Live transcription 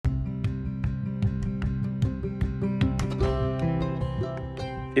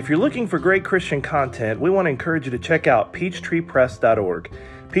If you're looking for great Christian content, we want to encourage you to check out peachtreepress.org.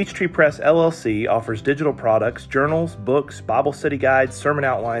 Peachtree Press LLC offers digital products, journals, books, Bible study guides, sermon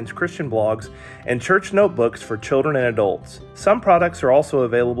outlines, Christian blogs, and church notebooks for children and adults. Some products are also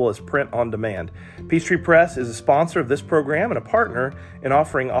available as print on demand. Peachtree Press is a sponsor of this program and a partner in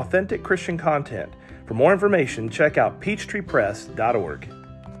offering authentic Christian content. For more information, check out peachtreepress.org.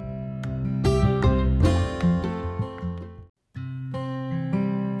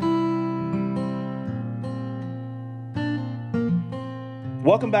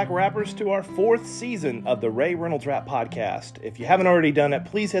 Welcome back, rappers, to our fourth season of the Ray Reynolds Rap Podcast. If you haven't already done it,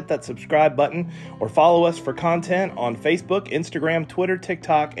 please hit that subscribe button or follow us for content on Facebook, Instagram, Twitter,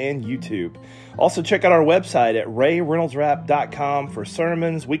 TikTok, and YouTube. Also, check out our website at rayreynoldsrap.com for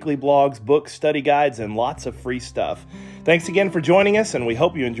sermons, weekly blogs, books, study guides, and lots of free stuff. Thanks again for joining us, and we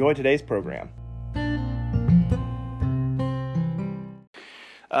hope you enjoy today's program.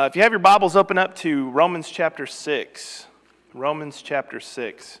 If you have your Bibles, open up to Romans chapter 6. Romans chapter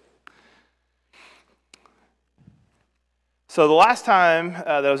 6. So the last time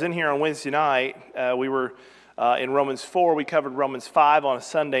that I was in here on Wednesday night, we were in Romans 4. We covered Romans 5 on a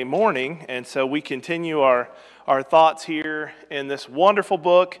Sunday morning, and so we continue our thoughts here in this wonderful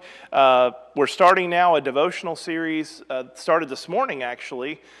book. We're starting now a devotional series, started this morning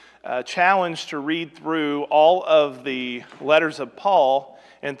actually, challenged to read through all of the letters of Paul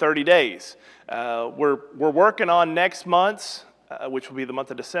in 30 days. We're working on next month's, which will be the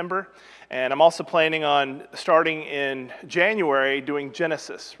month of December, and I'm also planning on starting in January doing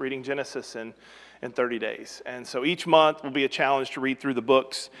Genesis, reading Genesis in 30 days. And so each month will be a challenge to read through the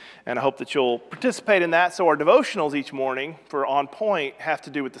books, and I hope that you'll participate in that. So our devotionals each morning for On Point have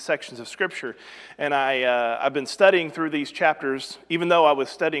to do with the sections of Scripture, and I've been studying through these chapters, even though I was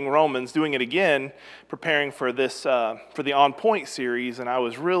studying Romans, doing it again, preparing for this for the On Point series, and I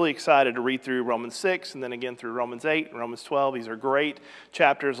was really excited to read through Romans 6 and then again through Romans 8 and Romans 12. These are great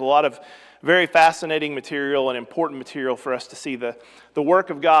chapters, a lot of very fascinating material and important material for us to see the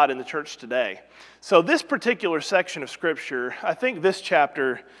work of God in the church today. So this particular section of Scripture, I think this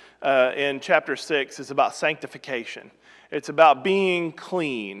chapter in chapter 6 is about sanctification. It's about being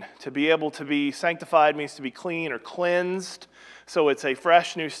clean. To be able to be sanctified means to be clean or cleansed. So it's a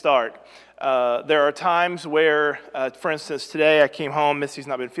fresh new start. There are times where, for instance, today I came home, Missy's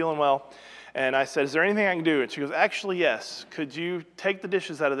not been feeling well, and I said, is there anything I can do? And she goes, actually, yes. Could you take the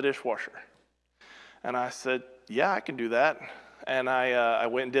dishes out of the dishwasher? And I said, yeah, I can do that. And I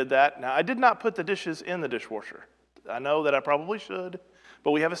went and did that. Now, I did not put the dishes in the dishwasher. I know that I probably should, but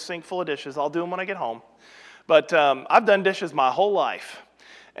we have a sink full of dishes. I'll do them when I get home. But I've done dishes my whole life.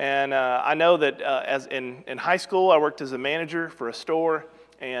 And I know that as in high school, I worked as a manager for a store.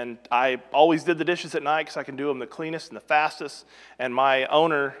 And I always did the dishes at night because I can do them the cleanest and the fastest. And my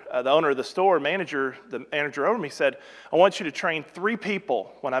owner, the owner of the store, the manager over me said, I want you to train 3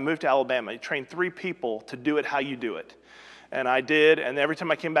 people when I moved to Alabama. You train 3 people to do it how you do it. And I did, and every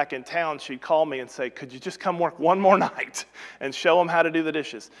time I came back in town, she'd call me and say, could you just come work one more night and show them how to do the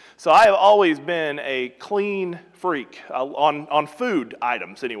dishes? So I have always been a clean freak on food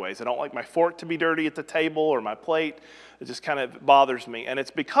items anyways. I don't like my fork to be dirty at the table or my plate. It just kind of bothers me. And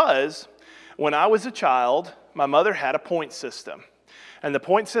it's because when I was a child, my mother had a point system. And the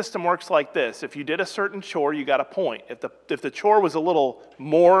point system works like this. If you did a certain chore, you got a point. If the chore was a little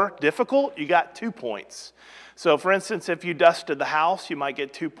more difficult, you got 2 points. So for instance, if you dusted the house, you might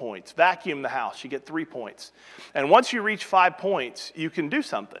get 2 points. Vacuum the house, you get 3 points. And once you reach 5 points, you can do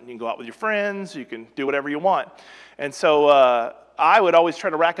something. You can go out with your friends, you can do whatever you want. And so I would always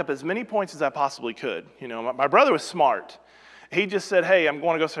try to rack up as many points as I possibly could. You know, my brother was smart. He just said, hey, I'm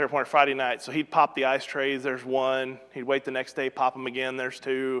going to go to airport Friday night. So he'd pop the ice trays, there's 1. He'd wait the next day, pop them again, there's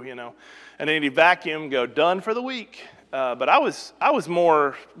 2, you know. And then he'd vacuum, go, done for the week. But I was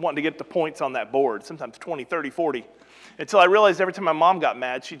more wanting to get the points on that board, sometimes 20, 30, 40, until I realized every time my mom got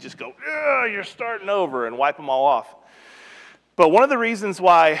mad, she'd just go, you're starting over, and wipe them all off. But one of the reasons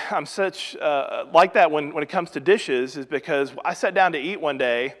why I'm such like that when it comes to dishes is because I sat down to eat one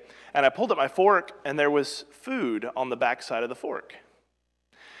day, and I pulled up my fork, and there was food on the back side of the fork.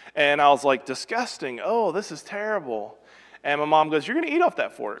 And I was like, disgusting. Oh, this is terrible. And my mom goes, you're going to eat off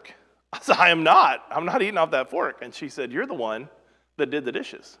that fork. I said, I'm not eating off that fork. And she said, you're the one that did the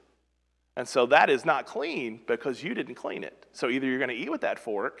dishes. And so that is not clean because you didn't clean it. So either you're going to eat with that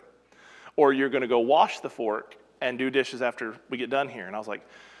fork or you're going to go wash the fork and do dishes after we get done here. And I was like,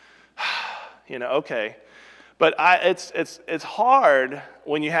 okay. But it's hard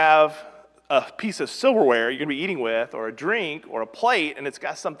when you have a piece of silverware you're going to be eating with, or a drink, or a plate, and it's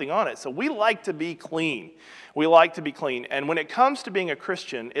got something on it. So we like to be clean. We like to be clean. And when it comes to being a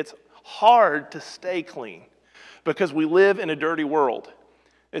Christian, it's hard to stay clean because we live in a dirty world.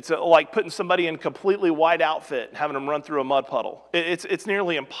 It's like putting somebody in a completely white outfit and having them run through a mud puddle. It's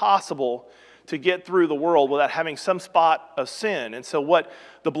nearly impossible to get through the world without having some spot of sin. And so what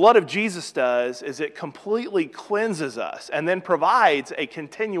the blood of Jesus does is it completely cleanses us and then provides a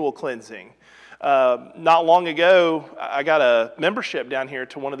continual cleansing. Not long ago, I got a membership down here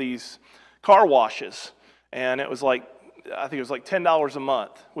to one of these car washes, and it was like, I think it was like $10 a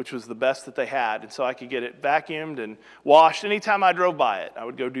month, which was the best that they had. And so I could get it vacuumed and washed anytime I drove by it. I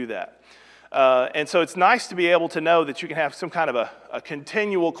would go do that. And so it's nice to be able to know that you can have some kind of a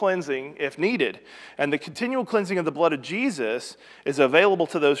continual cleansing if needed. And the continual cleansing of the blood of Jesus is available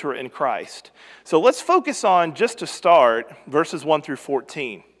to those who are in Christ. So let's focus on, just to start, verses 1 through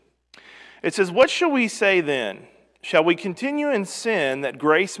 14. It says, "What shall we say then? Shall we continue in sin that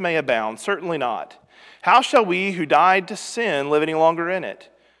grace may abound? Certainly not. How shall we who died to sin live any longer in it?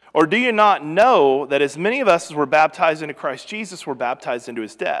 Or do you not know that as many of us as were baptized into Christ Jesus were baptized into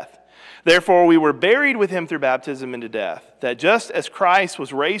his death? Therefore we were buried with him through baptism into death, that just as Christ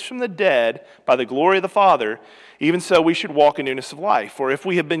was raised from the dead by the glory of the Father, even so we should walk in newness of life. For if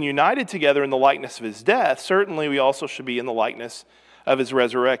we have been united together in the likeness of his death, certainly we also should be in the likeness of his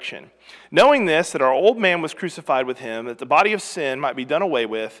resurrection. Knowing this, that our old man was crucified with him, that the body of sin might be done away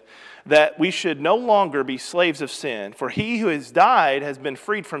with, that we should no longer be slaves of sin. For he who has died has been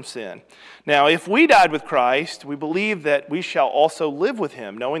freed from sin. Now, if we died with Christ, we believe that we shall also live with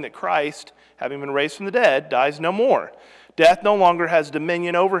him, knowing that Christ, having been raised from the dead, dies no more. Death no longer has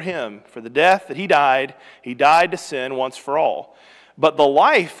dominion over him. For the death that he died to sin once for all. But the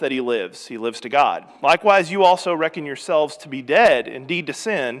life that he lives to God. Likewise, you also reckon yourselves to be dead indeed to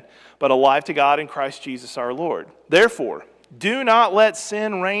sin, but alive to God in Christ Jesus our Lord. Therefore, do not let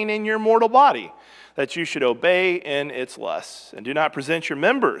sin reign in your mortal body, that you should obey in its lusts. And do not present your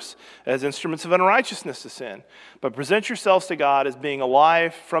members as instruments of unrighteousness to sin, but present yourselves to God as being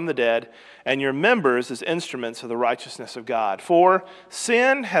alive from the dead, and your members as instruments of the righteousness of God. For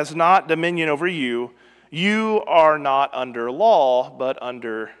sin has not dominion over you. You are not under law, but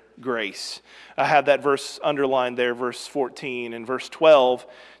under grace. I have that verse underlined there, verse 14 and verse 12,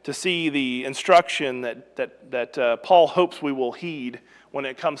 to see the instruction that Paul hopes we will heed when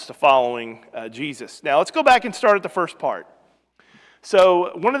it comes to following Jesus. Now, let's go back and start at the first part.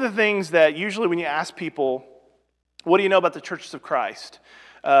 So, one of the things that usually when you ask people, what do you know about the churches of Christ?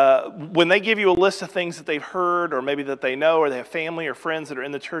 When they give you a list of things that they've heard or maybe that they know or they have family or friends that are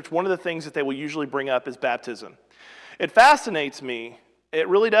in the church, one of the things that they will usually bring up is baptism. It fascinates me, it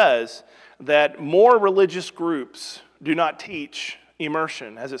really does, that more religious groups do not teach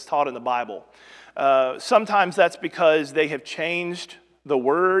immersion as it's taught in the Bible. Sometimes that's because they have changed the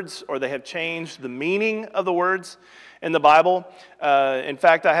words or they have changed the meaning of the words in the Bible. In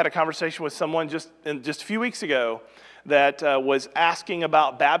fact, I had a conversation with someone just a few weeks ago that was asking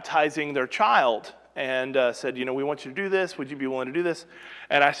about baptizing their child and said, we want you to do this. Would you be willing to do this?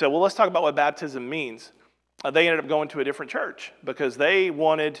 And I said, well, let's talk about what baptism means. They ended up going to a different church because they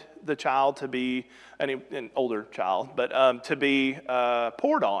wanted the child to be, an older child, but to be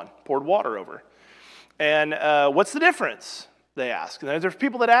poured water over. And what's the difference, they ask. And there's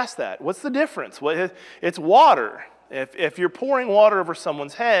people that ask that. What's the difference? Well, it's water. If you're pouring water over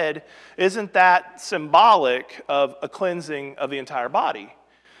someone's head, isn't that symbolic of a cleansing of the entire body?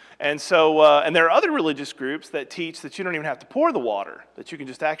 And so, and there are other religious groups that teach that you don't even have to pour the water, that you can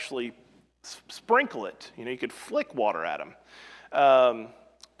just actually sprinkle it. You could flick water at them. And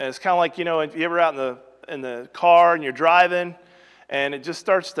it's kind of like, if you're ever out in the car and you're driving, and it just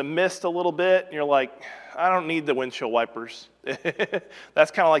starts to mist a little bit, and you're like, I don't need the windshield wipers.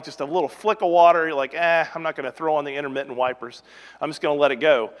 That's kind of like just a little flick of water. You're like, I'm not going to throw on the intermittent wipers. I'm just going to let it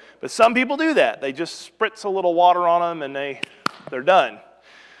go. But some people do that. They just spritz a little water on them, and they're done.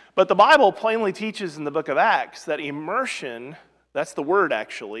 But the Bible plainly teaches in the book of Acts that immersion, that's the word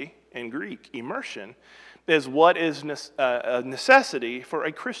actually in Greek, immersion, is what is a necessity for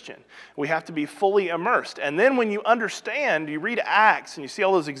a Christian. We have to be fully immersed. And then when you understand, you read Acts and you see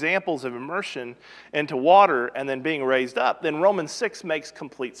all those examples of immersion into water and then being raised up, then Romans 6 makes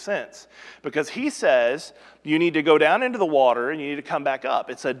complete sense. Because he says you need to go down into the water and you need to come back up.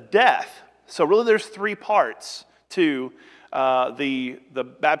 It's a death. So really there's three parts to the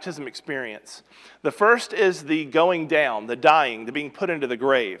baptism experience. The first is the going down, the dying, the being put into the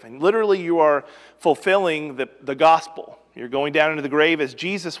grave. And literally you are fulfilling the gospel. You're going down into the grave as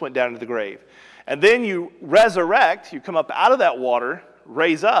Jesus went down into the grave. And then you resurrect, you come up out of that water,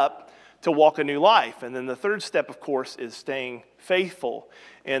 raise up to walk a new life. And then the third step, of course, is staying faithful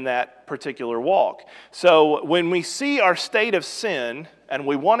in that particular walk. So when we see our state of sin and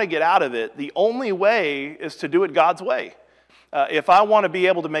we want to get out of it, the only way is to do it God's way. If I want to be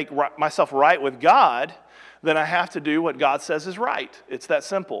able to make myself right with God, then I have to do what God says is right. It's that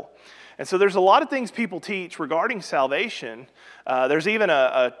simple. And so there's a lot of things people teach regarding salvation. There's even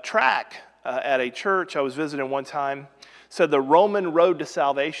a track at a church I was visiting one time, said the Roman road to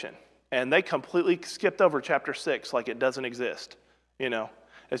salvation. And they completely skipped over chapter 6 like it doesn't exist.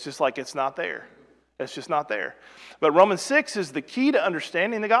 It's just like it's not there. It's just not there. But Romans 6 is the key to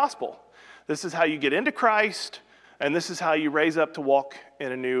understanding the gospel. This is how you get into Christ, and this is how you raise up to walk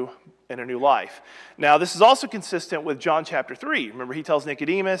in a new life. Now, this is also consistent with John chapter 3. Remember, he tells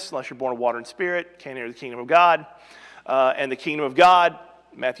Nicodemus, unless you're born of water and spirit, can't enter the kingdom of God. And the kingdom of God,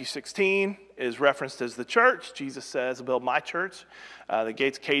 Matthew 16, is referenced as the church. Jesus says, "I'll build my church. The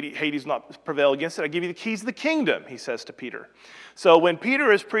gates of Hades will not prevail against it. I give you the keys of the kingdom," he says to Peter. So when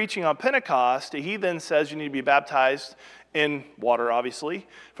Peter is preaching on Pentecost, he then says you need to be baptized in water, obviously,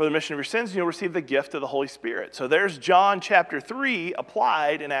 for the remission of your sins, and you'll receive the gift of the Holy Spirit. So there's John chapter 3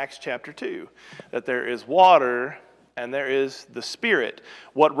 applied in Acts chapter 2, that there is water and there is the Spirit.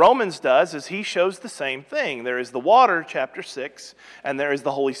 What Romans does is he shows the same thing. There is the water, chapter 6, and there is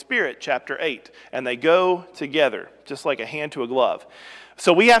the Holy Spirit, chapter 8. And they go together, just like a hand to a glove.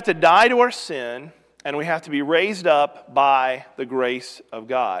 So we have to die to our sin, and we have to be raised up by the grace of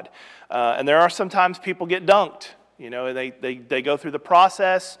God. And there are sometimes people get dunked. They go through the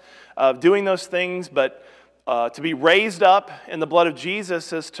process of doing those things, but to be raised up in the blood of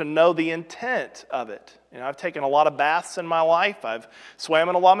Jesus is to know the intent of it. I've taken a lot of baths in my life. I've swam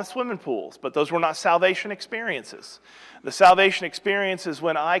in a lot of swimming pools, but those were not salvation experiences. The salvation experience is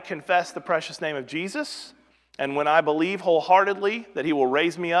when I confess the precious name of Jesus, and when I believe wholeheartedly that he will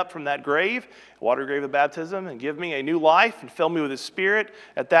raise me up from that grave, water grave of baptism, and give me a new life and fill me with his Spirit,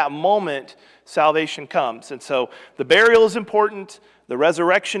 at that moment, salvation comes. And so the burial is important, the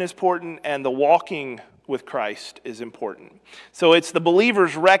resurrection is important, and the walking with Christ is important. So it's the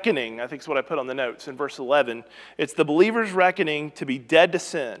believer's reckoning, I think is what I put on the notes in verse 11. It's the believer's reckoning to be dead to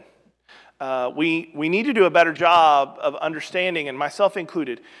sin. We need to do a better job of understanding, and myself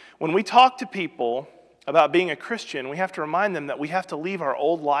included, when we talk to people about being a Christian, we have to remind them that we have to leave our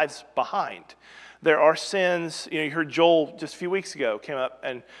old lives behind. There are sins. You heard Joel just a few weeks ago came up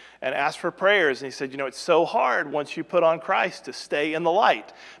and asked for prayers. And he said, it's so hard once you put on Christ to stay in the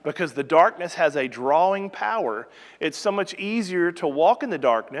light because the darkness has a drawing power. It's so much easier to walk in the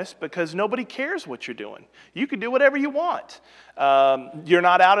darkness because nobody cares what you're doing. You can do whatever you want. You're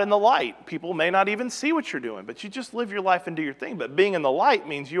not out in the light. People may not even see what you're doing, but you just live your life and do your thing. But being in the light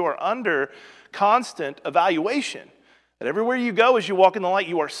means you are under constant evaluation. That everywhere you go as you walk in the light,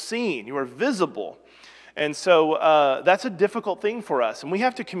 you are seen, you are visible. And so that's a difficult thing for us. And we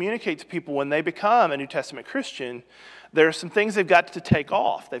have to communicate to people when they become a New Testament Christian, there are some things they've got to take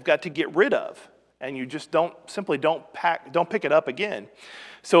off. They've got to get rid of. And you just don't pick it up again.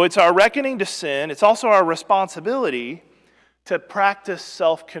 So it's our reckoning to sin. It's also our responsibility to practice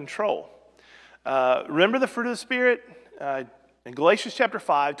self-control. Remember the fruit of the Spirit? In Galatians chapter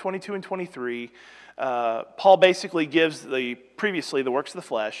 5, 22 and 23, Paul basically gives previously the works of the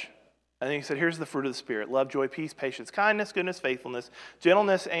flesh. And then he said, here's the fruit of the Spirit: love, joy, peace, patience, kindness, goodness, faithfulness,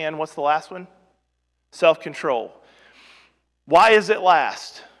 gentleness, and what's the last one? Self-control. Why is it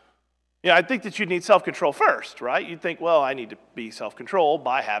last? I think that you'd need self-control first, right? You'd think, well, I need to be self-controlled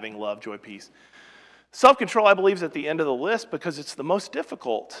by having love, joy, peace. Self-control, I believe, is at the end of the list because it's the most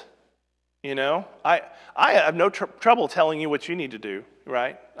difficult. I have no trouble telling you what you need to do,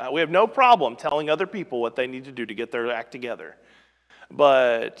 right? We have no problem telling other people what they need to do to get their act together.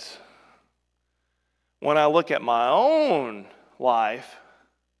 But when I look at my own life,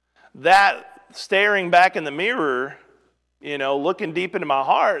 that staring back in the mirror, looking deep into my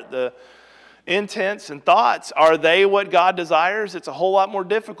heart, the intents and thoughts, are they what God desires? It's a whole lot more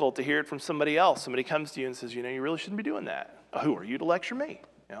difficult to hear it from somebody else. Somebody comes to you and says, you really shouldn't be doing that. Who are you to lecture me?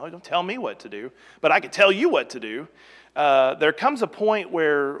 Don't tell me what to do, but I can tell you what to do. There comes a point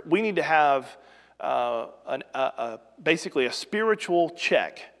where we need to have basically a spiritual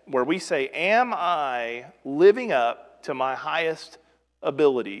check where we say, am I living up to my highest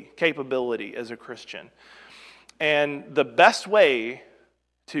capability as a Christian? And the best way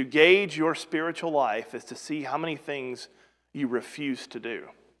to gauge your spiritual life is to see how many things you refuse to do.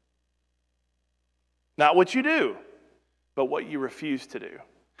 Not what you do, but what you refuse to do.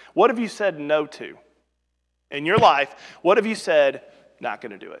 What have you said no to? In your life, what have you said, not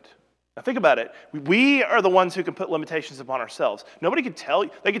going to do it? Now think about it. We are the ones who can put limitations upon ourselves. Nobody can tell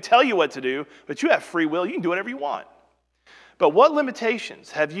you. They can tell you what to do, but you have free will. You can do whatever you want. But what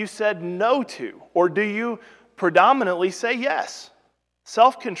limitations have you said no to, or do you predominantly say yes?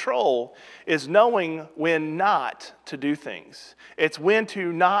 Self-control is knowing when not to do things. It's when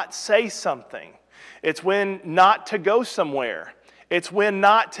to not say something. It's when not to go somewhere. It's when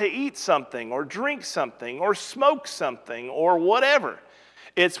not to eat something or drink something or smoke something or whatever.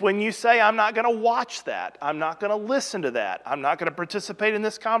 It's when you say, I'm not going to watch that. I'm not going to listen to that. I'm not going to participate in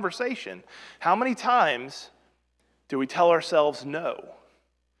this conversation. How many times do we tell ourselves no?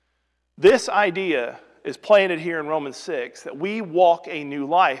 This idea is planted here in Romans 6, that we walk a new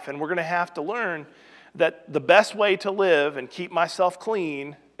life, and we're going to have to learn that the best way to live and keep myself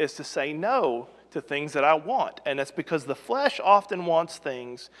clean is to say no to things that I want. And that's because the flesh often wants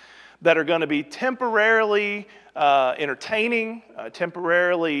things that are going to be temporarily entertaining,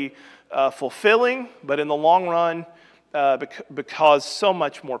 temporarily fulfilling, but in the long run, because so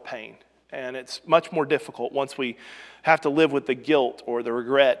much more pain. And it's much more difficult once we have to live with the guilt or the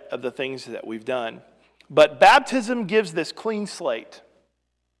regret of the things that we've done. But baptism gives this clean slate.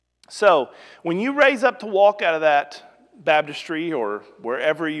 So when you raise up to walk out of that baptistry or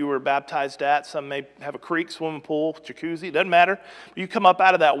wherever you were baptized at, some may have a creek, swimming pool, jacuzzi, it doesn't matter. You come up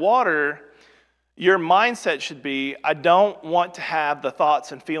out of that water, your mindset should be, I don't want to have the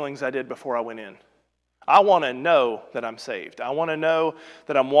thoughts and feelings I did before I went in. I want to know that I'm saved. I want to know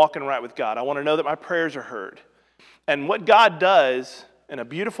that I'm walking right with God. I want to know that my prayers are heard. And what God does in a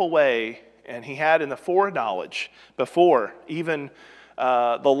beautiful way, and he had in the foreknowledge before even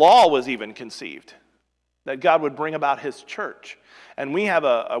the law was even conceived, that God would bring about his church. And we have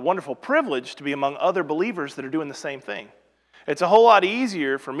a wonderful privilege to be among other believers that are doing the same thing. It's a whole lot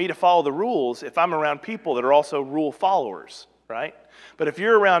easier for me to follow the rules if I'm around people that are also rule followers, right? But if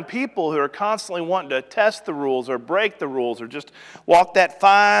you're around people who are constantly wanting to test the rules or break the rules or just walk that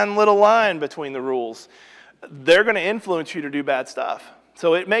fine little line between the rules, they're going to influence you to do bad stuff.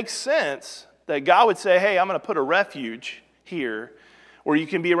 So it makes sense that God would say, hey, I'm going to put a refuge here where you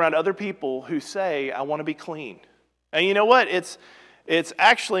can be around other people who say, I want to be clean. And you know what? It's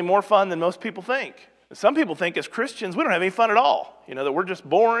actually more fun than most people think. Some people think as Christians, we don't have any fun at all. You know, that we're just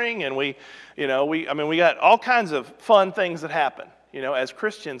boring and we got all kinds of fun things that happen. You know, as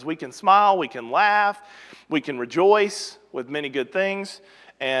Christians, we can smile, we can laugh, we can rejoice with many good things.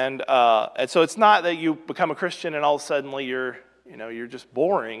 And so it's not that you become a Christian and all of a sudden you're just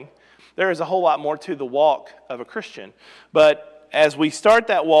boring. There is a whole lot more to the walk of a Christian. But as we start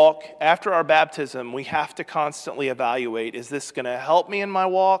that walk after our baptism, we have to constantly evaluate, is this going to help me in my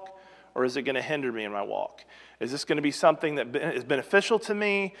walk or is it going to hinder me in my walk? Is this going to be something that is beneficial to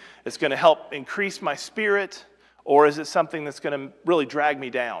me? It's going to help increase my spirit? Or is it something that's going to really drag me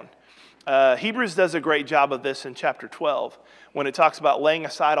down? Hebrews does a great job of this in chapter 12 when it talks about laying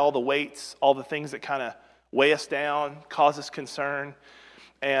aside all the weights, all the things that kind of weigh us down, cause us concern.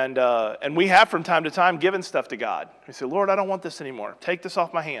 And we have from time to time given stuff to God. We say, Lord, I don't want this anymore. Take this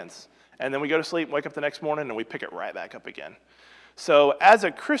off my hands. And then we go to sleep, wake up the next morning, and we pick it right back up again. So as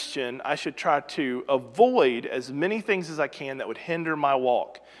a Christian, I should try to avoid as many things as I can that would hinder my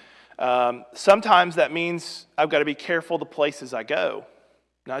walk. Sometimes that means I've got to be careful the places I go.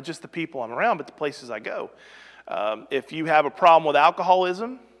 Not just the people I'm around, but the places I go. If you have a problem with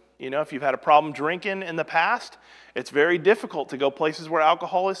alcoholism, if you've had a problem drinking in the past, it's very difficult to go places where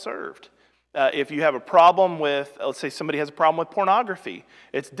alcohol is served. If you have a problem with, let's say somebody has a problem with pornography,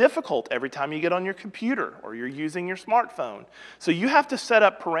 it's difficult every time you get on your computer or you're using your smartphone. So you have to set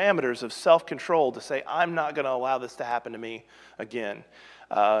up parameters of self-control to say, I'm not going to allow this to happen to me again.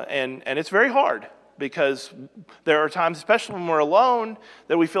 And it's very hard because there are times, especially when we're alone,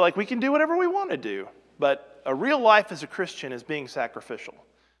 that we feel like we can do whatever we want to do. But a real life as a Christian is being sacrificial.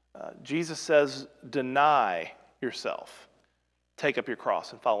 Jesus says, deny yourself. Take up your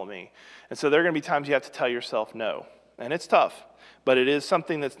cross and follow me. And so there are going to be times you have to tell yourself no. And it's tough, but it is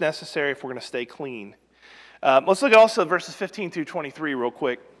something that's necessary if we're going to stay clean. Let's look at also verses 15 through 23 real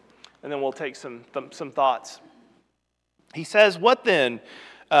quick, and then we'll take some thoughts. He says, what then?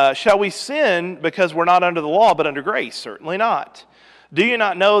 Shall we sin because we're not under the law but under grace? Certainly not. Do you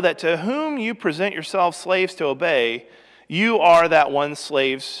not know that to whom you present yourselves slaves to obey, you are that one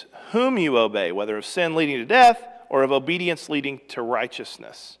slaves whom you obey, whether of sin leading to death or of obedience leading to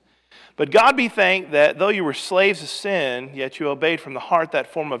righteousness. But God be thanked that though you were slaves of sin, yet you obeyed from the heart that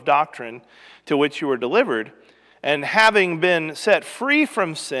form of doctrine to which you were delivered, and having been set free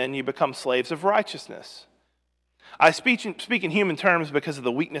from sin, you become slaves of righteousness. I speak in human terms because of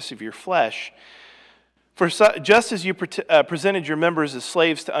the weakness of your flesh. Just as you presented your members as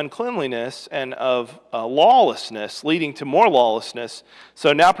slaves to uncleanliness and of lawlessness, leading to more lawlessness,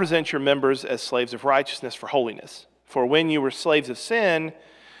 so now present your members as slaves of righteousness for holiness. For when you were slaves of sin,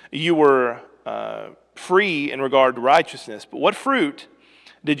 you were free in regard to righteousness. But what fruit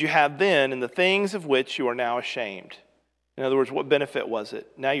did you have then in the things of which you are now ashamed? In other words, what benefit was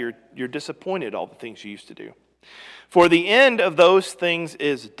it? Now you're disappointed all the things you used to do. For the end of those things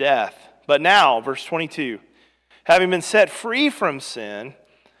is death. But now, verse 22, having been set free from sin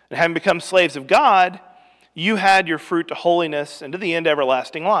and having become slaves of God, you had your fruit to holiness and to the end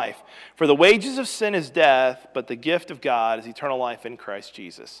everlasting life. For the wages of sin is death, but the gift of God is eternal life in Christ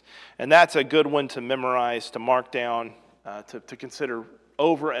Jesus. And that's a good one to memorize, to mark down, to consider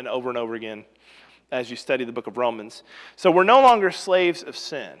over and over and over again as you study the book of Romans. So we're no longer slaves of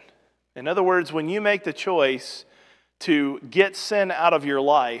sin. In other words, when you make the choice to get sin out of your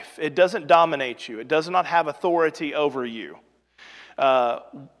life, it doesn't dominate you. It does not have authority over you.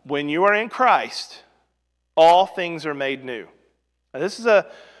 When you are in Christ, all things are made new. Now, this is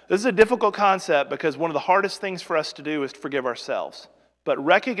a difficult concept because one of the hardest things for us to do is to forgive ourselves. But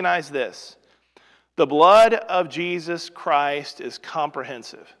recognize this. The blood of Jesus Christ is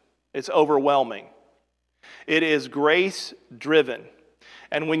comprehensive. It's overwhelming. It is grace-driven.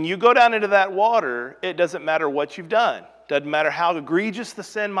 And when you go down into that water, it doesn't matter what you've done. It doesn't matter how egregious the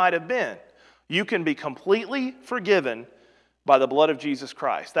sin might have been. You can be completely forgiven by the blood of Jesus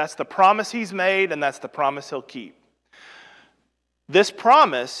Christ. That's the promise He's made, and that's the promise He'll keep. This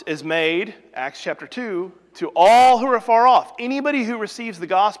promise is made, Acts chapter 2, to all who are far off. Anybody who receives the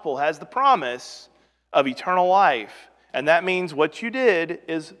gospel has the promise of eternal life. And that means what you did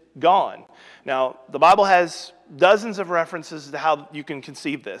is gone. Now, the Bible has dozens of references to how you can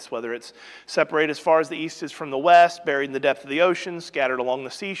conceive this, whether it's separated as far as the east is from the west, buried in the depth of the ocean, scattered along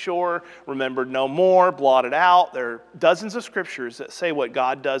the seashore, remembered no more, blotted out. There are dozens of scriptures that say what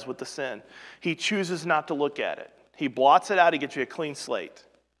God does with the sin. He chooses not to look at it. He blots it out. He gets you a clean slate,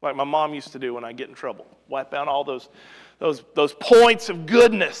 like my mom used to do when I get in trouble. Wipe out all those points of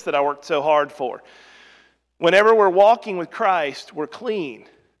goodness that I worked so hard for. Whenever we're walking with Christ, we're clean.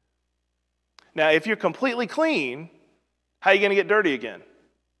 Now, if you're completely clean, how are you going to get dirty again?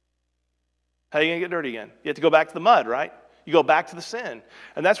 How are you going to get dirty again? You have to go back to the mud, right? You go back to the sin.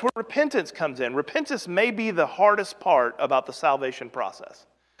 And that's where repentance comes in. Repentance may be the hardest part about the salvation process.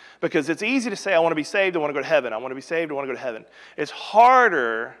 Because it's easy to say, I want to be saved, I want to go to heaven. I want to be saved, I want to go to heaven. It's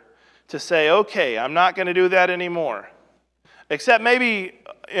harder to say, okay, I'm not going to do that anymore. Except maybe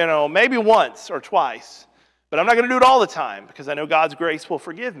once or twice. But I'm not going to do it all the time because I know God's grace will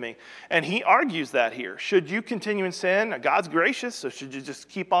forgive me. And he argues that here. Should you continue in sin? God's gracious, so should you just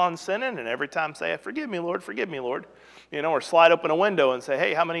keep on sinning and every time say, forgive me, Lord, or slide open a window and say,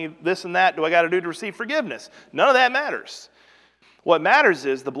 hey, how many this and that do I got to do to receive forgiveness? None of that matters. What matters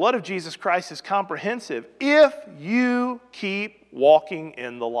is the blood of Jesus Christ is comprehensive if you keep walking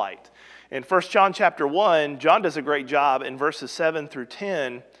in the light. In 1 John chapter 1, John does a great job in verses 7 through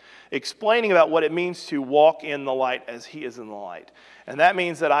 10 explaining about what it means to walk in the light as he is in the light. And that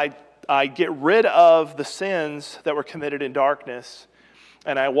means that I get rid of the sins that were committed in darkness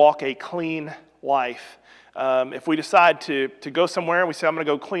and I walk a clean life. If we decide to go somewhere and we say, I'm going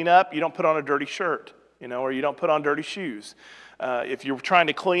to go clean up, you don't put on a dirty shirt, or you don't put on dirty shoes. If you're trying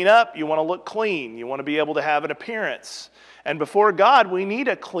to clean up, you want to look clean. You want to be able to have an appearance. And before God, we need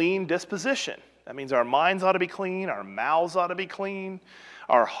a clean disposition. That means our minds ought to be clean, our mouths ought to be clean,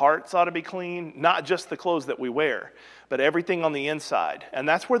 our hearts ought to be clean, not just the clothes that we wear, but everything on the inside. And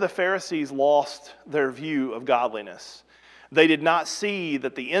that's where the Pharisees lost their view of godliness. They did not see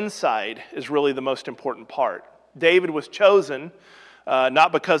that the inside is really the most important part. David was chosen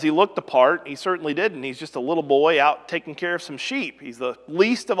not because he looked the part. He certainly didn't. He's just a little boy out taking care of some sheep. He's the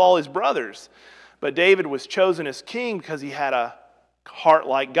least of all his brothers. But David was chosen as king because he had a heart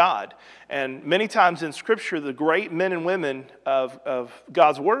like God. And many times in Scripture, the great men and women of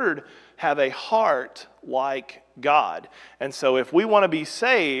God's Word have a heart like God. And so if we want to be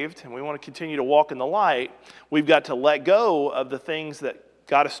saved and we want to continue to walk in the light, we've got to let go of the things that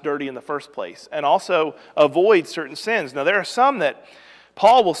got us dirty in the first place and also avoid certain sins. Now, there are some that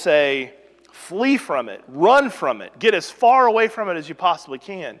Paul will say, flee from it, run from it, get as far away from it as you possibly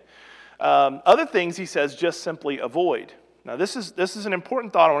can. Other things, he says, just simply avoid. Now, this is an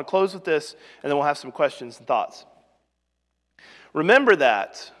important thought. I want to close with this, and then we'll have some questions and thoughts. Remember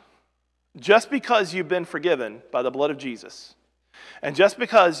that just because you've been forgiven by the blood of Jesus, and just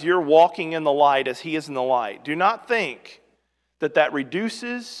because you're walking in the light as he is in the light, do not think that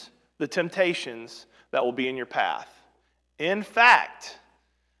reduces the temptations that will be in your path. In fact,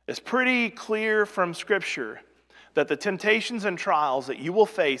 It's pretty clear from Scripture that the temptations and trials that you will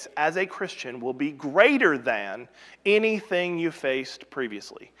face as a Christian will be greater than anything you faced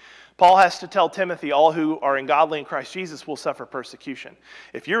previously. Paul has to tell Timothy, all who are godly in Christ Jesus will suffer persecution.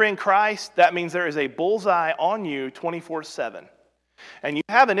 If you're in Christ, that means there is a bullseye on you 24/7. And you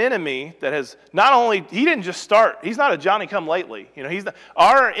have an enemy that has not only, he didn't just start, he's not a Johnny-come-lately.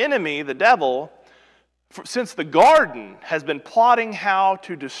 Our enemy, the devil, since the garden, has been plotting how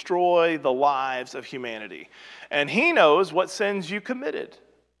to destroy the lives of humanity. And he knows what sins you committed.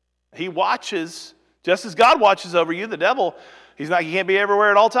 He watches, just as God watches over you, the devil, he can't be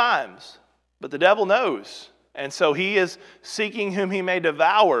everywhere at all times. But the devil knows. And so he is seeking whom he may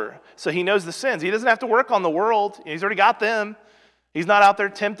devour. So he knows the sins. He doesn't have to work on the world. He's already got them. He's not out there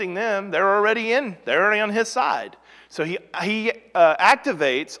tempting them. They're already on his side. So he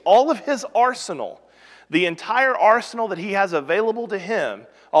activates all of his arsenal, the entire arsenal that he has available to him.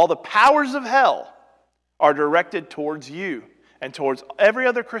 All the powers of hell are directed towards you and towards every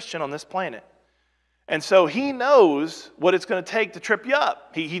other Christian on this planet. And so he knows what it's going to take to trip you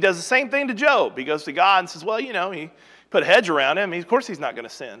up. He does the same thing to Job. He goes to God and says, well, he put a hedge around him. Of course he's not going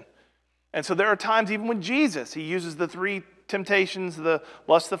to sin. And so there are times, even with Jesus, he uses the three temptations, the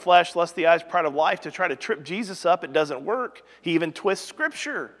lust of the flesh, lust of the eyes, pride of life, to try to trip Jesus up. It doesn't work. He even twists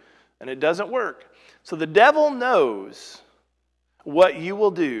Scripture, and it doesn't work. So the devil knows what you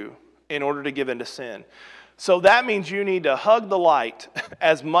will do in order to give in to sin. So that means you need to hug the light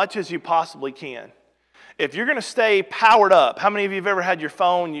as much as you possibly can. If you're going to stay powered up, how many of you have ever had your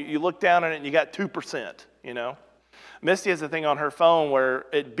phone, you look down on it and you got 2%, Misty has a thing on her phone where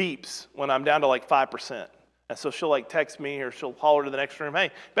it beeps when I'm down to like 5%. And so she'll text me, or she'll holler to the next room,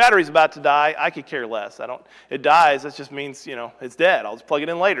 hey, battery's about to die. I could care less. It dies. That just means, it's dead. I'll just plug it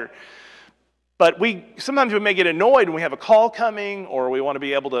in later. But sometimes we may get annoyed when we have a call coming, or we want to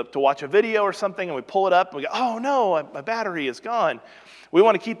be able to watch a video or something, and we pull it up and we go, oh no, my battery is gone. We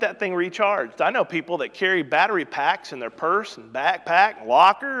want to keep that thing recharged. I know people that carry battery packs in their purse and backpack and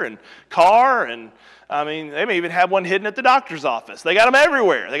locker and car, and they may even have one hidden at the doctor's office. They got them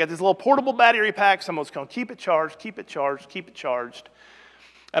everywhere. They got these little portable battery packs. Someone's going, keep it charged, keep it charged, keep it charged.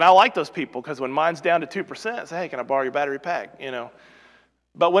 And I like those people, because when mine's down to 2%, I say, hey, can I borrow your battery pack?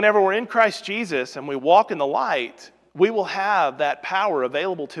 But whenever we're in Christ Jesus and we walk in the light, we will have that power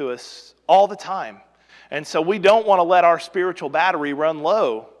available to us all the time. And so we don't want to let our spiritual battery run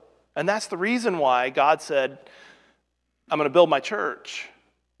low. And that's the reason why God said, I'm going to build my church.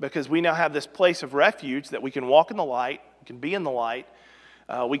 Because we now have this place of refuge that we can walk in the light, we can be in the light,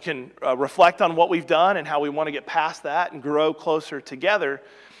 we can reflect on what we've done and how we want to get past that and grow closer together.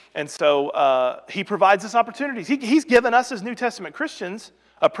 And so he provides us opportunities. He's given us as New Testament Christians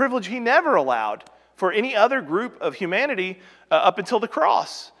a privilege he never allowed for any other group of humanity up until the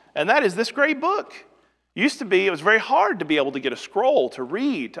cross. And that is this great book. Used to be, it was very hard to be able to get a scroll, to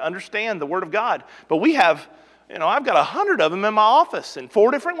read, to understand the Word of God. But we have, I've got 100 of them in my office in 4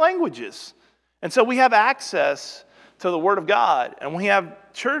 different languages. And so we have access to the Word of God. And we have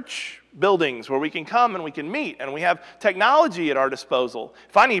church buildings where we can come and we can meet. And we have technology at our disposal.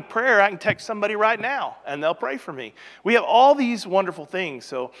 If I need prayer, I can text somebody right now and they'll pray for me. We have all these wonderful things.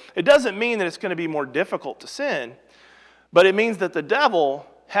 So it doesn't mean that it's going to be more difficult to sin. But it means that the devil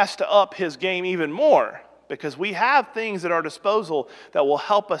has to up his game even more, because we have things at our disposal that will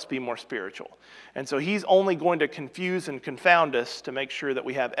help us be more spiritual. And so he's only going to confuse and confound us to make sure that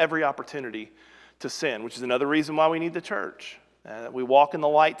we have every opportunity to sin, which is another reason why we need the church. We walk in the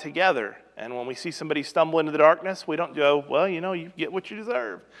light together. And when we see somebody stumble into the darkness, we don't go, well, you get what you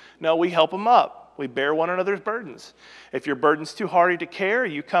deserve. No, we help them up. We bear one another's burdens. If your burden's too hard to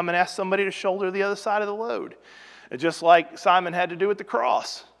carry, you come and ask somebody to shoulder the other side of the load. Just like Simon had to do at the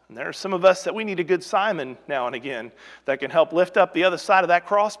cross. And there are some of us that we need a good Simon now and again that can help lift up the other side of that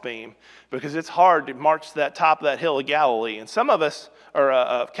crossbeam, because it's hard to march to that top of that hill of Galilee. And some of us are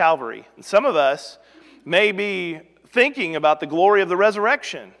of Calvary. And some of us may be thinking about the glory of the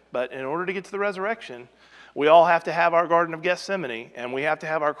resurrection. But in order to get to the resurrection, we all have to have our Garden of Gethsemane, and we have to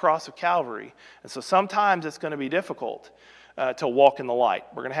have our cross of Calvary. And so sometimes it's going to be difficult to walk in the light.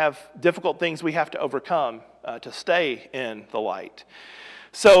 We're going to have difficult things we have to overcome to stay in the light.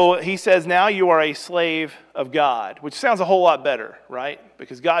 So he says, now you are a slave of God, which sounds a whole lot better, right?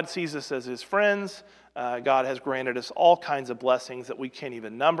 Because God sees us as his friends. God has granted us all kinds of blessings that we can't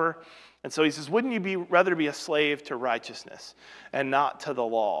even number. And so he says, wouldn't you rather be a slave to righteousness and not to the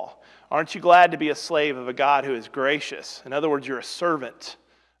law? Aren't you glad to be a slave of a God who is gracious? In other words, you're a servant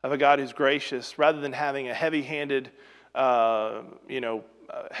of a God who's gracious, rather than having a heavy-handed,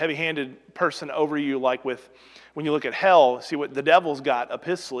 a heavy-handed person over you, like when you look at hell, see what the devil's got up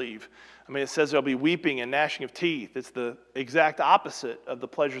his sleeve. I mean, it says there'll be weeping and gnashing of teeth. It's the exact opposite of the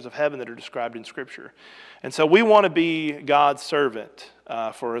pleasures of heaven that are described in Scripture. And so we want to be God's servant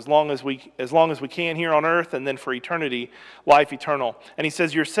for as long as we can here on earth, and then for eternity, life eternal. And he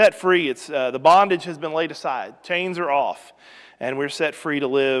says, you're set free. It's the bondage has been laid aside. Chains are off, and we're set free to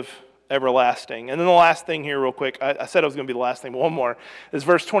live everlasting. And then the last thing here real quick, I said it was going to be the last thing, but one more, is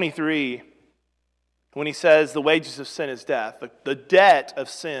verse 23, when he says the wages of sin is death. The debt of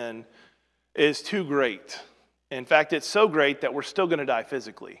sin is too great. In fact, it's so great that we're still going to die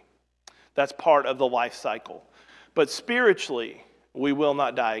physically. That's part of the life cycle. But spiritually, we will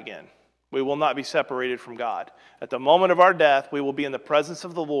not die again. We will not be separated from God. At the moment of our death, we will be in the presence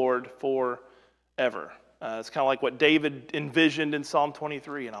of the Lord forever. It's kind of like what David envisioned in Psalm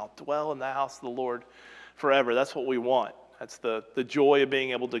 23, and I'll dwell in the house of the Lord forever. That's what we want. That's the joy of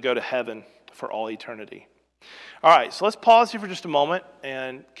being able to go to heaven for all eternity. All right, so let's pause here for just a moment.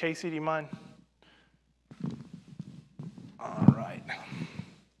 And Casey, do you mind? All right. I'm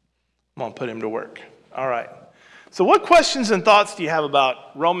going to put him to work. All right. So what questions and thoughts do you have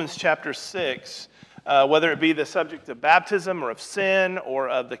about Romans chapter 6, whether it be the subject of baptism or of sin or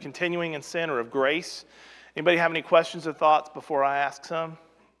of the continuing in sin or of grace? Anybody have any questions or thoughts before I ask some?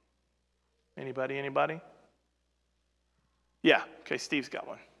 Anybody? Yeah. Okay, Steve's got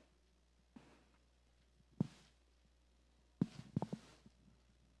one.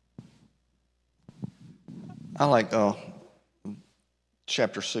 I like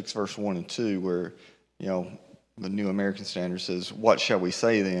chapter 6, verse 1 and 2, where, the New American Standard says, what shall we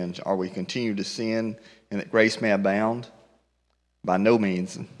say then? Are we continue to sin and that grace may abound? By no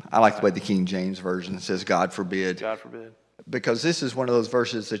means. I like the way the King James Version says, God forbid. God forbid. Because this is one of those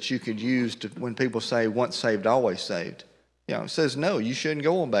verses that you could use when people say, once saved, always saved. It says, no, you shouldn't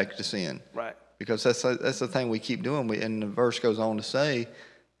go on back to sin. Right. Because that's the thing we keep doing. And the verse goes on to say,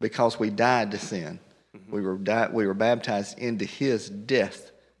 because we died to sin. Mm-hmm. We were baptized into his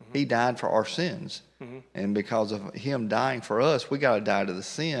death. Mm-hmm. He died for our sins. Mm-hmm. And because of him dying for us, we got to die to the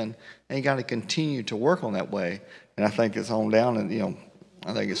sin, and you got to continue to work on that way. And I think it's on down, and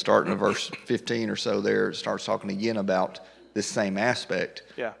I think it's starting in verse 15 or so there. It starts talking again about this same aspect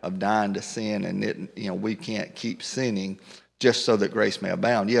of dying to sin, and we can't keep sinning just so that grace may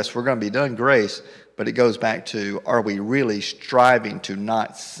abound. Yes, we're going to be done grace, but it goes back to, are we really striving to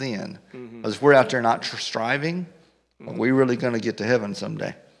not sin? Because if we're out there not striving, are we really going to get to heaven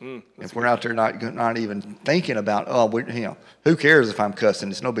someday? If we're out there not even thinking about, who cares if I'm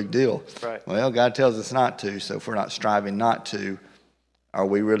cussing? It's no big deal. Right. Well, God tells us not to, so if we're not striving not to, are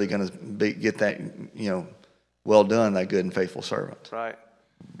we really going to get that, well done, that good and faithful servant? Right.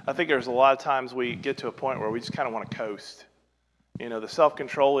 I think there's a lot of times we get to a point where we just kind of want to coast. The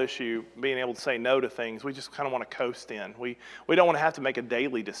self-control issue, being able to say no to things, we just kind of want to coast in. We don't want to have to make a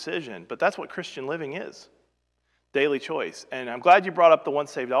daily decision, but that's what Christian living is. Daily choice. And I'm glad you brought up the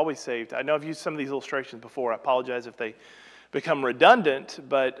once saved, always saved. I know I've used some of these illustrations before. I apologize if they become redundant,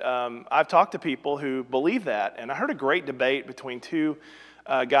 but I've talked to people who believe that. And I heard a great debate between two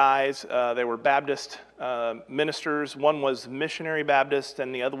guys. They were Baptist ministers. One was missionary Baptist,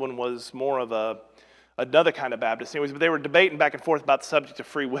 and the other one was more of another kind of Baptist. Anyways, but they were debating back and forth about the subject of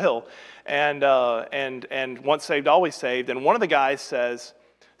free will, and once saved, always saved. And one of the guys says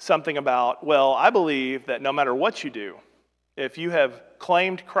something about, well, I believe that no matter what you do, if you have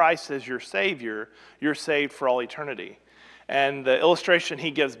claimed Christ as your Savior, you're saved for all eternity. And the illustration he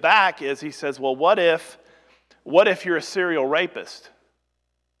gives back is, he says, well, what if you're a serial rapist?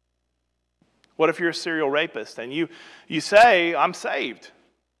 What if you're a serial rapist and you say, I'm saved,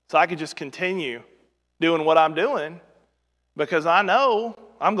 so I could just continue doing what I'm doing because I know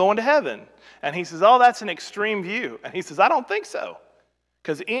I'm going to heaven? And he says, oh, that's an extreme view. And he says, I don't think so.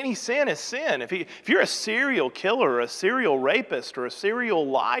 Because any sin is sin. If you're a serial killer or a serial rapist or a serial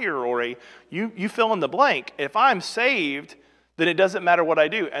liar or you fill in the blank, if I'm saved, then it doesn't matter what I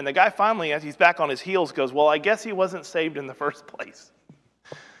do. And the guy finally, as he's back on his heels, goes, well, I guess he wasn't saved in the first place.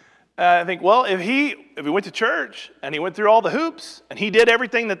 I think, well, if he went to church and he went through all the hoops and he did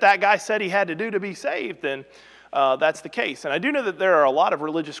everything that guy said he had to do to be saved, then that's the case. And I do know that there are a lot of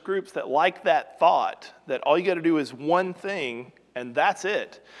religious groups that like that thought, that all you got to do is one thing and that's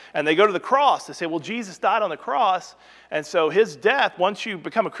it. And they go to the cross. They say, well, Jesus died on the cross, and so his death, once you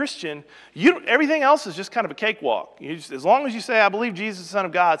become a Christian, everything else is just kind of a cakewalk. As long as you say, I believe Jesus is the Son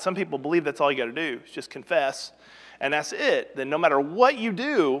of God, some people believe that's all you got to do, is just confess, and that's it. Then no matter what you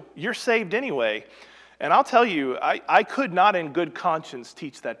do, you're saved anyway. And I'll tell you, I could not in good conscience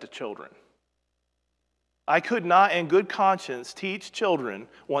teach that to children. I could not in good conscience teach children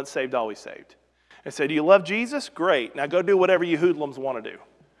once saved, always saved. And say, do you love Jesus? Great. Now go do whatever you hoodlums want to do.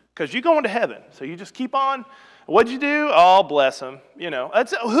 Because you're going to heaven. So you just keep on. What'd you do? Oh, bless him.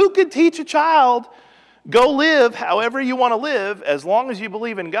 Who could teach a child, go live however you want to live, as long as you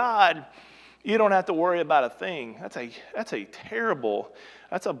believe in God, you don't have to worry about a thing. That's a terrible,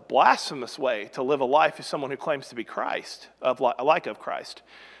 that's a blasphemous way to live a life as someone who claims to be Christ, of Christ.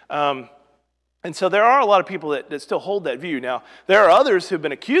 And so there are a lot of people that still hold that view. Now, there are others who've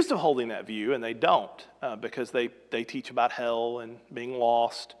been accused of holding that view, and they don't, because they teach about hell and being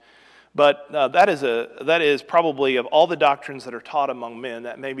lost. But that is probably, of all the doctrines that are taught among men,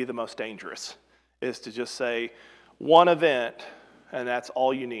 that may be the most dangerous, is to just say one event, and that's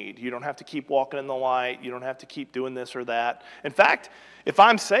all you need. You don't have to keep walking in the light. You don't have to keep doing this or that. In fact, if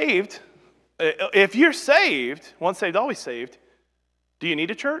I'm saved, if you're saved, once saved, always saved, do you need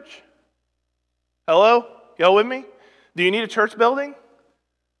a church? Hello? Y'all with me? Do you need a church building?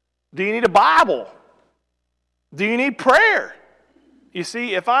 Do you need a Bible? Do you need prayer? You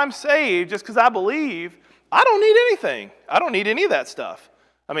see, if I'm saved just because I believe, I don't need anything. I don't need any of that stuff.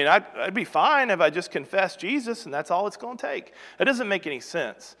 I mean, I'd be fine if I just confessed Jesus and that's all it's going to take. It doesn't make any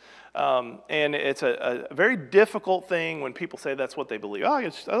sense. And it's a very difficult thing when people say that's what they believe. Oh,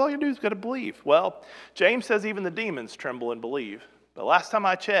 all you do is got to believe. Well, James says even the demons tremble and believe. But last time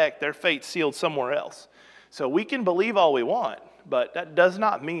I checked, their fate's sealed somewhere else. So we can believe all we want, but that does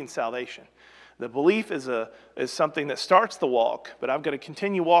not mean salvation. The belief is something that starts the walk, but I've got to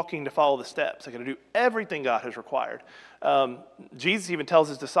continue walking to follow the steps. I've got to do everything God has required. Jesus even tells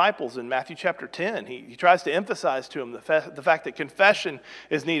his disciples in Matthew chapter 10, he tries to emphasize to them the fact that confession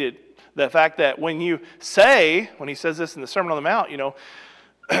is needed. The fact that when he says this in the Sermon on the Mount,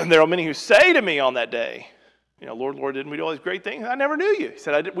 there are many who say to me on that day, Lord, Lord, didn't we do all these great things? I never knew you. He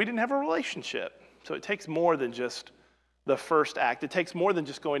said, we didn't have a relationship. So it takes more than just the first act. It takes more than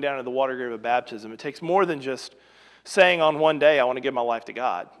just going down to the water grave of baptism. It takes more than just saying on one day, I want to give my life to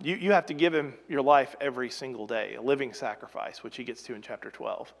God. You have to give him your life every single day, a living sacrifice, which he gets to in chapter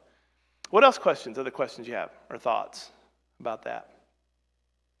 12. What else other questions you have or thoughts about that?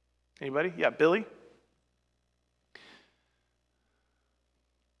 Anybody? Yeah, Billy?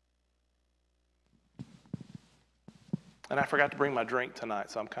 And I forgot to bring my drink tonight,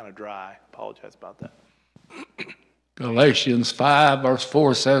 so I'm kind of dry. Apologize about that. Galatians 5 verse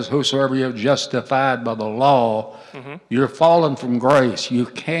 4 says, whosoever you have justified by the law, you're fallen from grace. You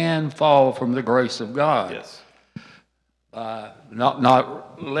can fall from the grace of God. Yes.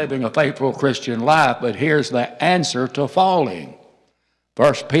 Not living a faithful Christian life, but here's the answer to falling.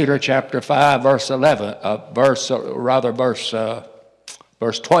 1 Peter chapter 5 verse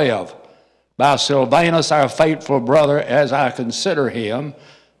 12. By Silvanus, our faithful brother, as I consider him,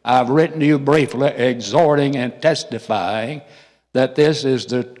 I've written to you briefly, exhorting and testifying that this is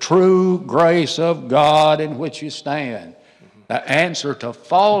the true grace of God in which you stand. The answer to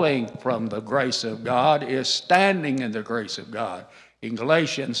falling from the grace of God is standing in the grace of God. In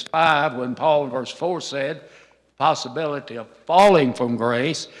Galatians 5, when Paul in verse 4 said, possibility of falling from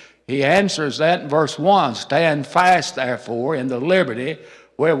grace, he answers that in verse 1, stand fast, therefore, in the liberty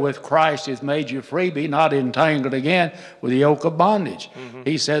wherewith Christ hath made you free, be not entangled again with the yoke of bondage.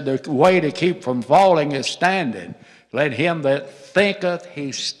 He said the way to keep from falling is standing. Let him that thinketh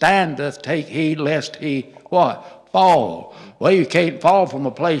he standeth take heed lest he, what? Fall. Well, you can't fall from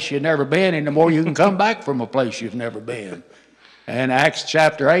a place you've never been anymore. You can come back from a place you've never been. And Acts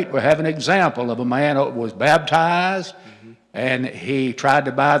chapter 8, we have an example of a man who was baptized, and he tried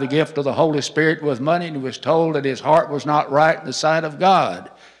to buy the gift of the Holy Spirit with money, and he was told that his heart was not right in the sight of God.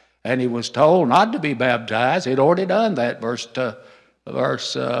 And he was told not to be baptized. He'd already done that, verse 13,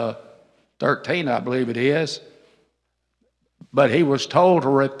 I believe it is. But he was told to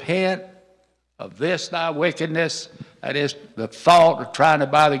repent of this thy wickedness, that is the thought of trying to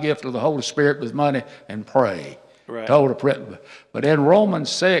buy the gift of the Holy Spirit with money, and pray. Right. Told to pray. But in Romans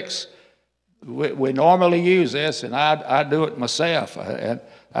 6, we normally use this, and I do it myself, and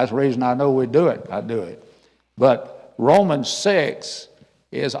that's the reason I know we do it. I do it. But Romans 6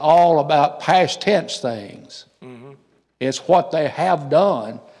 is all about past tense things. It's what they have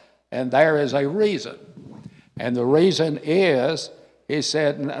done, and there is a reason. And the reason is, he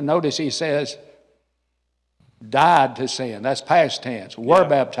said, notice he says, died to sin. That's past tense. Were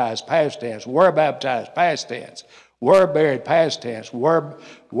baptized, past tense. Were baptized, past tense. Were buried, past tense. Were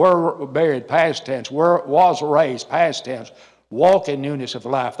buried, past tense. Was raised, past tense. Walk in newness of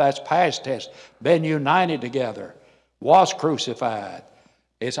life. That's past tense. Been united together. Was crucified.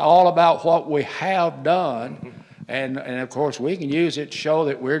 It's all about what we have done. And of course, we can use it to show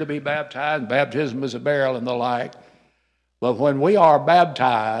that we're to be baptized, baptism is a burial and the like. But when we are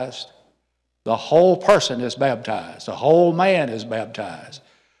baptized, the whole person is baptized. The whole man is baptized.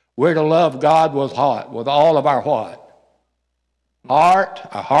 We're to love God with what? With all of our what? Heart.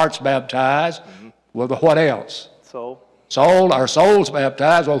 Our heart's baptized. With what else? Soul. Soul. Our soul's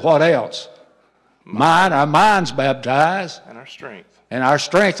baptized with what else? Mind. Our mind's baptized. And our strength. And our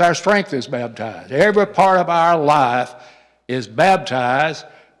strength is baptized. Every part of our life is baptized,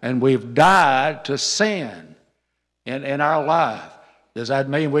 and we've died to sin in our life. Does that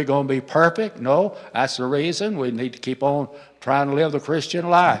mean we're going to be perfect? No. That's the reason we need to keep on trying to live the Christian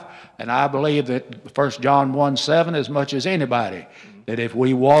life. And I believe that 1 John 1:7, as much as anybody, that if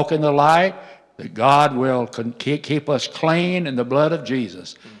we walk in the light, that God will keep us clean in the blood of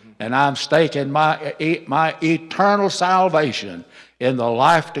Jesus. And I'm staking my eternal salvation in the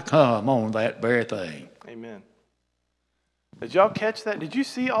life to come on that very thing. Amen. Did y'all catch that? Did you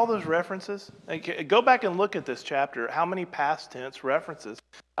see all those references? Go back and look at this chapter. How many past tense references?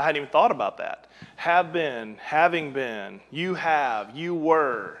 I hadn't even thought about that. Have been, having been, you have, you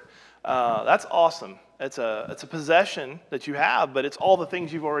were. That's awesome. It's a possession that you have, but it's all the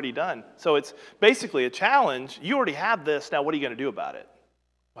things you've already done. So it's basically a challenge. You already have this. Now what are you going to do about it?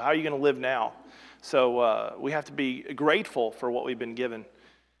 How are you going to live now? So we have to be grateful for what we've been given.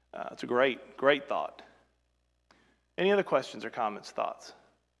 It's a great thought. Any other questions or comments, thoughts?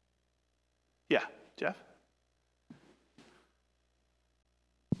 Yeah, Jeff?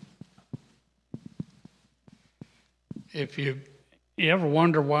 If you ever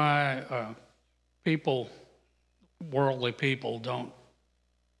wonder why worldly people don't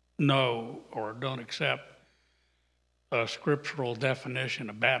know or don't accept a scriptural definition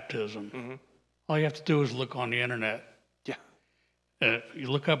of baptism, all you have to do is look on the internet. Yeah.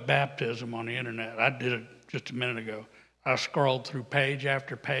 You look up baptism on the internet. I did it just a minute ago. I scrolled through page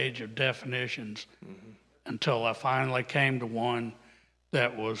after page of definitions until I finally came to one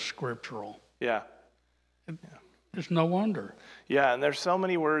that was scriptural. Yeah. It's no wonder. Yeah, and there's so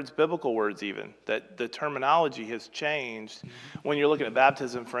many words, biblical words even, that the terminology has changed. When you're looking at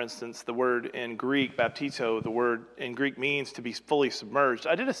baptism, for instance, the word in Greek, baptizo, the word in Greek means to be fully submerged.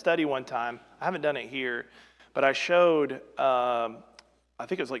 I did a study one time. I haven't done it here, but I showed, I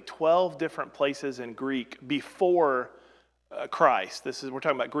think it was like 12 different places in Greek before Christ. We're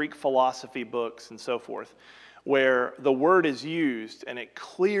talking about Greek philosophy books and so forth, where the word is used and it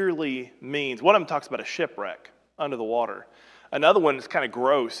clearly means, one of them talks about a shipwreck under the water. Another one is kind of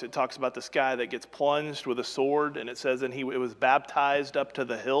gross. It talks about this guy that gets plunged with a sword, and it says, and it was baptized up to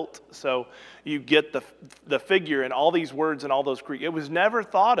the hilt. So you get the figure in all these words and all those Greek. It was never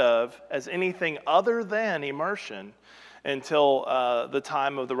thought of as anything other than immersion until the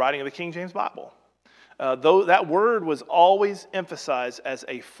time of the writing of the King James Bible. Though that word was always emphasized as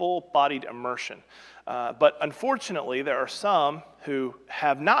a full-bodied immersion. But unfortunately, there are some who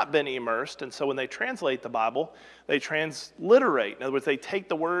have not been immersed, and so when they translate the Bible, they transliterate. In other words, they take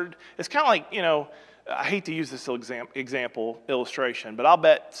the word. It's kind of like, I hate to use this illustration, but I'll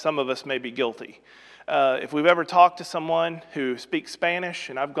bet some of us may be guilty. If we've ever talked to someone who speaks Spanish,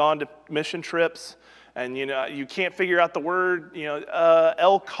 and I've gone to mission trips, and you can't figure out the word,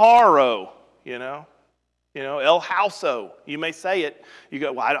 el carro, El Hauso. You may say it. You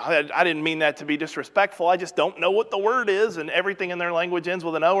go, well, I didn't mean that to be disrespectful. I just don't know what the word is, and everything in their language ends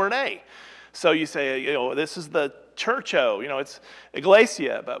with an O or an A. So you say, this is the churcho. It's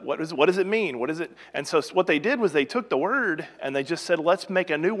iglesia. But what does it mean? What is it? And so what they did was they took the word and they just said, let's make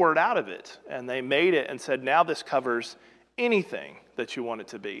a new word out of it. And they made it and said, now this covers anything that you want it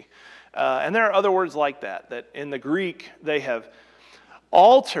to be. And there are other words like that in the Greek they have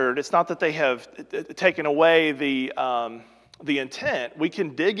altered. It's not that they have taken away the intent. We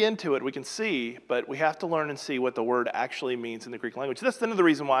can dig into it, we can see, but we have to learn and see what the word actually means in the Greek language. That's another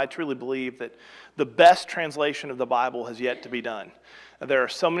reason why I truly believe that the best translation of the Bible has yet to be done. There are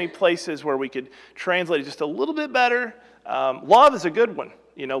so many places where we could translate it just a little bit better. Love is a good one.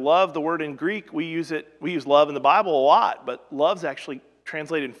 Love, the word in Greek, we use love in the Bible a lot, but love's actually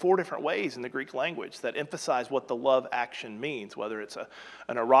translated in 4 different ways in the Greek language that emphasize what the love action means, whether it's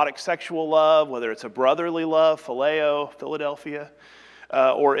an erotic sexual love, whether it's a brotherly love, phileo, Philadelphia,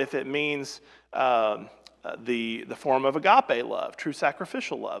 or if it means the form of agape love, true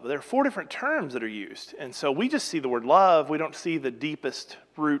sacrificial love. There are 4 different terms that are used. And so we just see the word love. We don't see the deepest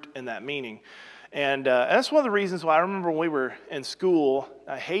root in that meaning. And that's one of the reasons why I remember when we were in school,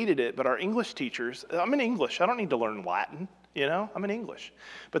 I hated it, but our English teachers, I'm in English. I don't need to learn Latin. I'm in English.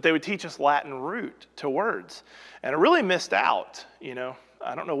 But they would teach us Latin root to words. And I really missed out,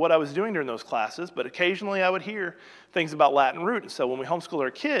 I don't know what I was doing during those classes, but occasionally I would hear things about Latin root. And so when we homeschooled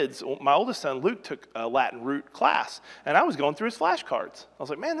our kids, my oldest son, Luke, took a Latin root class. And I was going through his flashcards. I was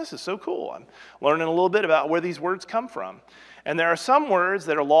like, man, this is so cool. I'm learning a little bit about where these words come from. And there are some words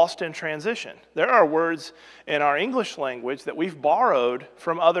that are lost in transition. There are words in our English language that we've borrowed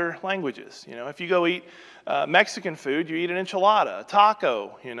from other languages. You know, if you go eat Mexican food, you eat an enchilada, a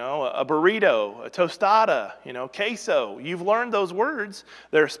taco, you know, a burrito, a tostada, you know, queso. You've learned those words.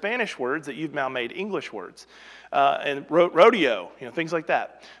 They're Spanish words that you've now made English words. And rodeo, you know, things like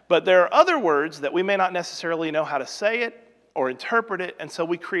that. But there are other words that we may not necessarily know how to say it or interpret it, and so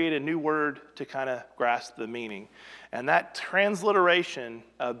we create a new word to kind of grasp the meaning. And that transliteration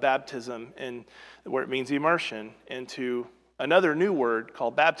of baptism, where it means immersion, into another new word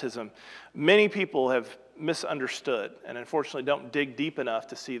called baptism, many people have misunderstood and unfortunately don't dig deep enough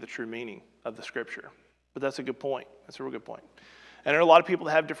to see the true meaning of the scripture. But that's a good point. That's a real good point. And there are a lot of people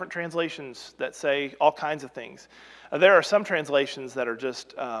that have different translations that say all kinds of things. There are some translations that are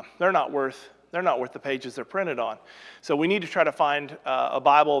just, they're not worth the pages they're printed on. So we need to try to find a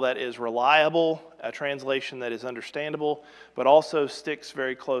Bible that is reliable, a translation that is understandable, but also sticks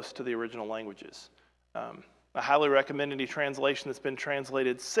very close to the original languages. I highly recommend any translation that's been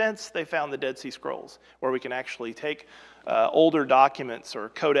translated since they found the Dead Sea Scrolls, where we can actually take older documents or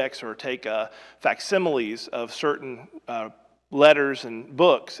codex or take facsimiles of certain letters and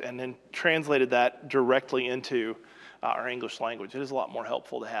books and then translated that directly into our English language. It is a lot more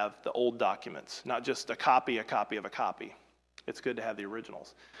helpful to have the old documents, not just a copy of a copy. It's good to have the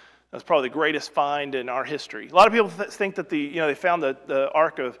originals. That's probably the greatest find in our history. A lot of people think that they found the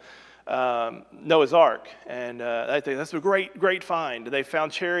Ark of Noah's Ark, and I think that's a great find. They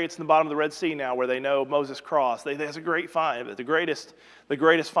found chariots in the bottom of the Red Sea now, where they know Moses crossed. That's a great find, but the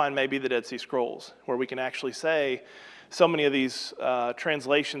greatest find may be the Dead Sea Scrolls, where we can actually say so many of these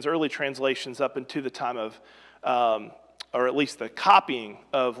translations, early translations, up into the time of or at least the copying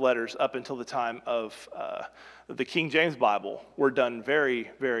of letters up until the time of the King James Bible, were done very,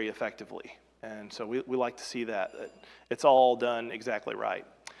 very effectively. And so we like to see that it's all done exactly right.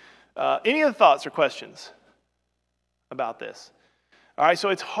 Any other thoughts or questions about this? All right, so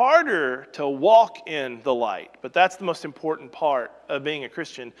it's harder to walk in the light, but that's the most important part of being a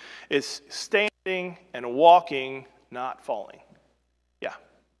Christian, is standing and walking, not falling. Yeah.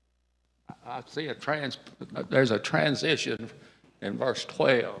 I see there's a transition in verse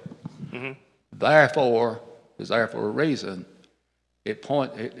 12. Mm-hmm. Therefore is there for a reason.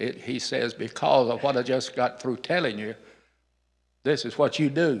 He says, because of what I just got through telling you, this is what you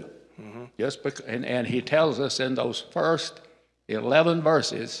do. Mm-hmm. And he tells us in those first 11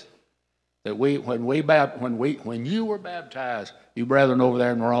 verses that when you were baptized, you brethren over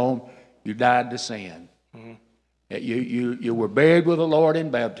there in Rome, you died to sin. Mm-hmm. You were buried with the Lord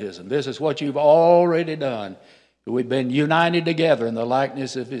in baptism. This is what you've already done. We've been united together in the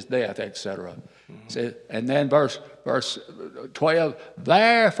likeness of his death, etc. Mm-hmm. And then verse 12,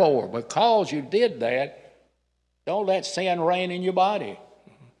 therefore, because you did that, don't let sin reign in your body,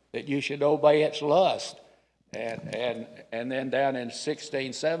 that you should obey its lust. And then down in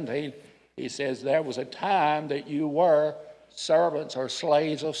 16, 17, he says there was a time that you were servants or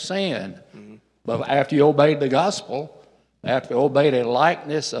slaves of sin. Mm-hmm. But after you obeyed the gospel, after you obeyed a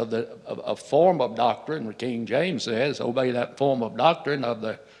likeness of a form of doctrine, the King James says, obey that form of doctrine of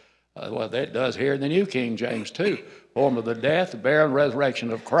the, well, that does here in the New King James too, form of the death, the burial, and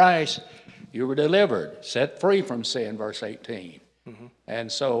resurrection of Christ, you were delivered, set free from sin, verse 18. Mm-hmm.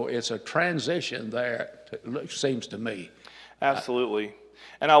 And so it's a transition there, it seems to me. Absolutely.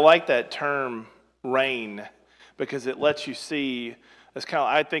 And I like that term, reign, because it lets you see. It's kind of,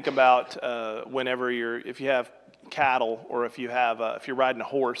 I think about whenever if you have cattle, or if you're riding a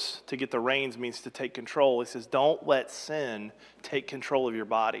horse, to get the reins means to take control. He says, don't let sin take control of your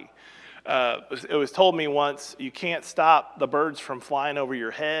body. It was told me once, you can't stop the birds from flying over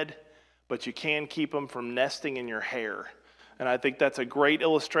your head, but you can keep them from nesting in your hair. And I think that's a great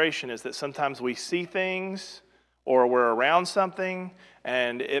illustration, is that sometimes we see things, or we're around something,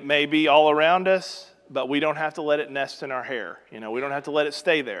 and it may be all around us, but we don't have to let it nest in our hair. We don't have to let it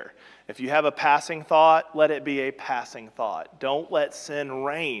stay there. If you have a passing thought, let it be a passing thought. Don't let sin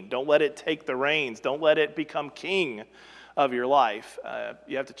reign. Don't let it take the reins. Don't let it become king of your life.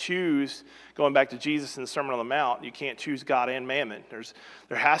 You have to choose, going back to Jesus in the Sermon on the Mount, you can't choose God and mammon.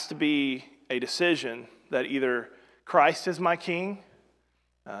 There has to be a decision that either Christ is my king,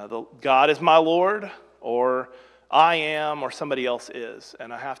 God is my Lord, or I am, or somebody else is.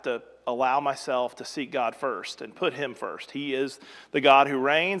 And I have to allow myself to seek God first and put him first. He is the God who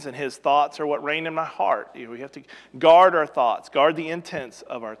reigns, and his thoughts are what reign in my heart. We have to guard our thoughts, guard the intents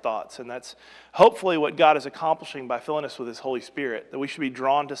of our thoughts. And that's hopefully what God is accomplishing by filling us with his Holy Spirit, that we should be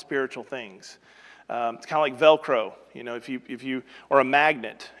drawn to spiritual things. It's kind of like Velcro. If you or a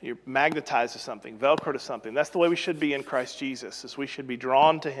magnet, you're magnetized to something, Velcro to something. That's the way we should be in Christ Jesus, is we should be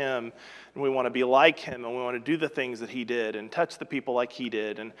drawn to him, and we want to be like him, and we want to do the things that he did, and touch the people like he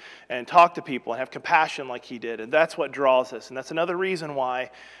did, and talk to people, and have compassion like he did. And that's what draws us. And that's another reason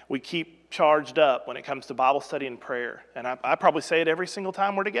why we keep charged up when it comes to Bible study and prayer. And I probably say it every single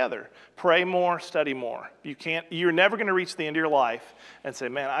time we're together. Pray more, study more. You're never going to reach the end of your life and say,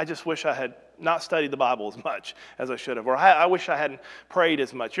 man, I just wish I had not studied the Bible as much as I should have, or I wish I hadn't prayed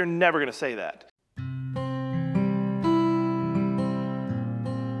as much. You're never going to say that.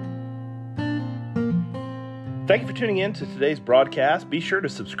 Thank you for tuning in to today's broadcast. Be sure to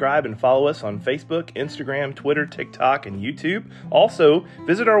subscribe and follow us on Facebook, Instagram, Twitter, TikTok, and YouTube. Also,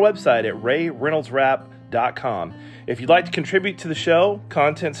 visit our website at rayreynoldsrap.com. If you'd like to contribute to the show,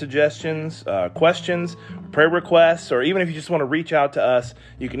 content suggestions, questions, prayer requests, or even if you just want to reach out to us,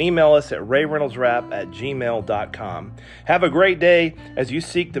 you can email us at rayreynoldsrap@gmail.com. Have a great day as you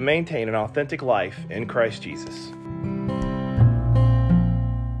seek to maintain an authentic life in Christ Jesus.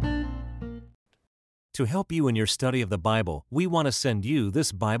 To help you in your study of the Bible, we want to send you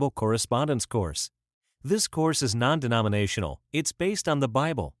this Bible correspondence course. This course is non-denominational. It's based on the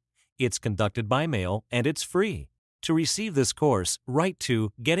Bible. It's conducted by mail, and it's free. To receive this course, write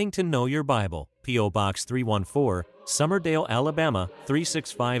to Getting to Know Your Bible, P.O. Box 314, Summerdale, Alabama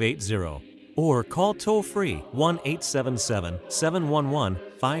 36580, or call toll-free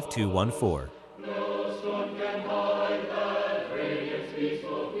 1-877-711-5214.